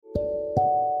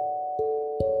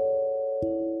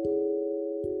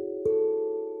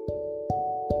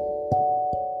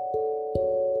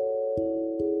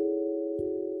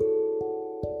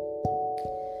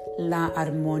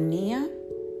armonía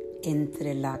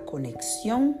entre la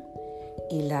conexión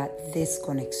y la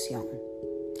desconexión.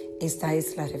 Esta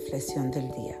es la reflexión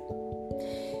del día.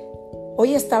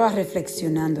 Hoy estaba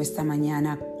reflexionando esta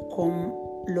mañana con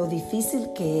lo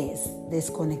difícil que es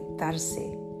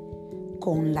desconectarse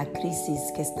con la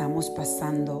crisis que estamos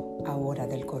pasando ahora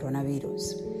del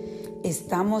coronavirus.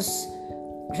 Estamos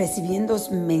recibiendo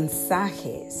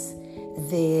mensajes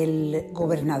del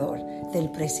gobernador,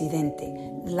 del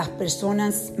presidente, las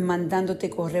personas mandándote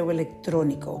correo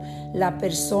electrónico, las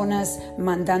personas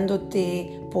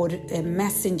mandándote por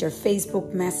Messenger, Facebook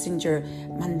Messenger,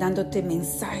 mandándote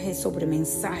mensaje sobre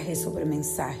mensaje sobre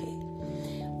mensaje.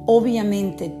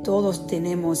 Obviamente todos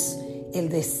tenemos el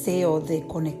deseo de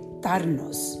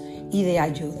conectarnos y de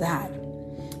ayudar,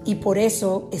 y por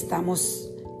eso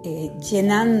estamos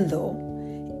llenando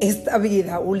esta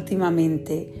vida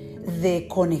últimamente de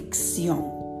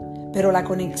conexión. Pero la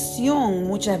conexión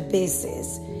muchas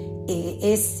veces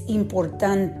es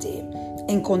importante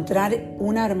encontrar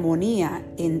una armonía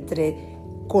entre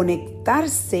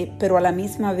conectarse, pero a la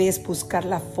misma vez buscar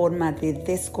la forma de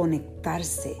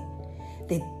desconectarse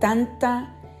de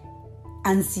tanta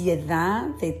ansiedad,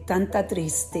 de tanta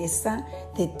tristeza,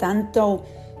 de tanta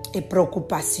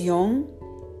preocupación,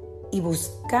 y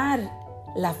buscar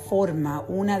la forma.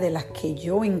 Una de las que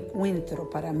yo encuentro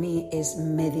para mí es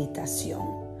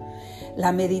meditación.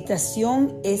 La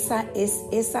meditación es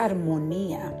esa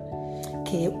armonía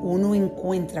que uno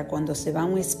encuentra cuando se va a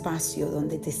un espacio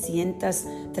donde te sientas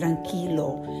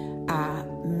tranquilo a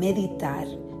meditar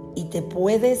y te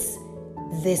puedes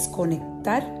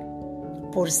desconectar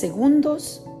por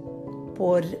segundos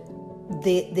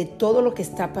de todo lo que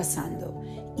está pasando.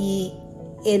 Y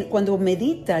cuando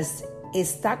meditas,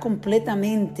 está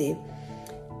completamente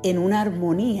en una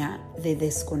armonía de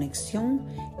desconexión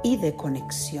y de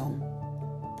conexión.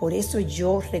 Por eso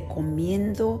yo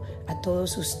recomiendo a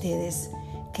todos ustedes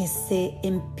que se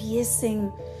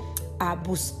empiecen a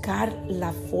buscar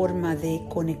la forma de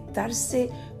conectarse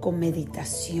con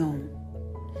meditación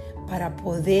para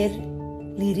poder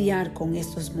lidiar con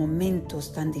estos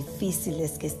momentos tan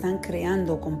difíciles que están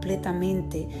creando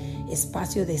completamente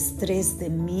espacio de estrés, de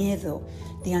miedo,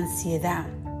 de ansiedad.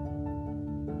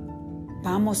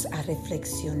 Vamos a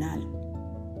reflexionar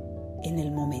en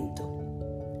el momento.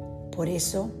 Por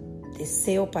eso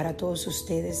deseo para todos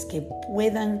ustedes que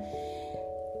puedan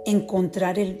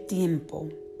encontrar el tiempo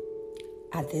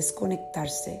a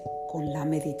desconectarse con la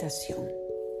meditación.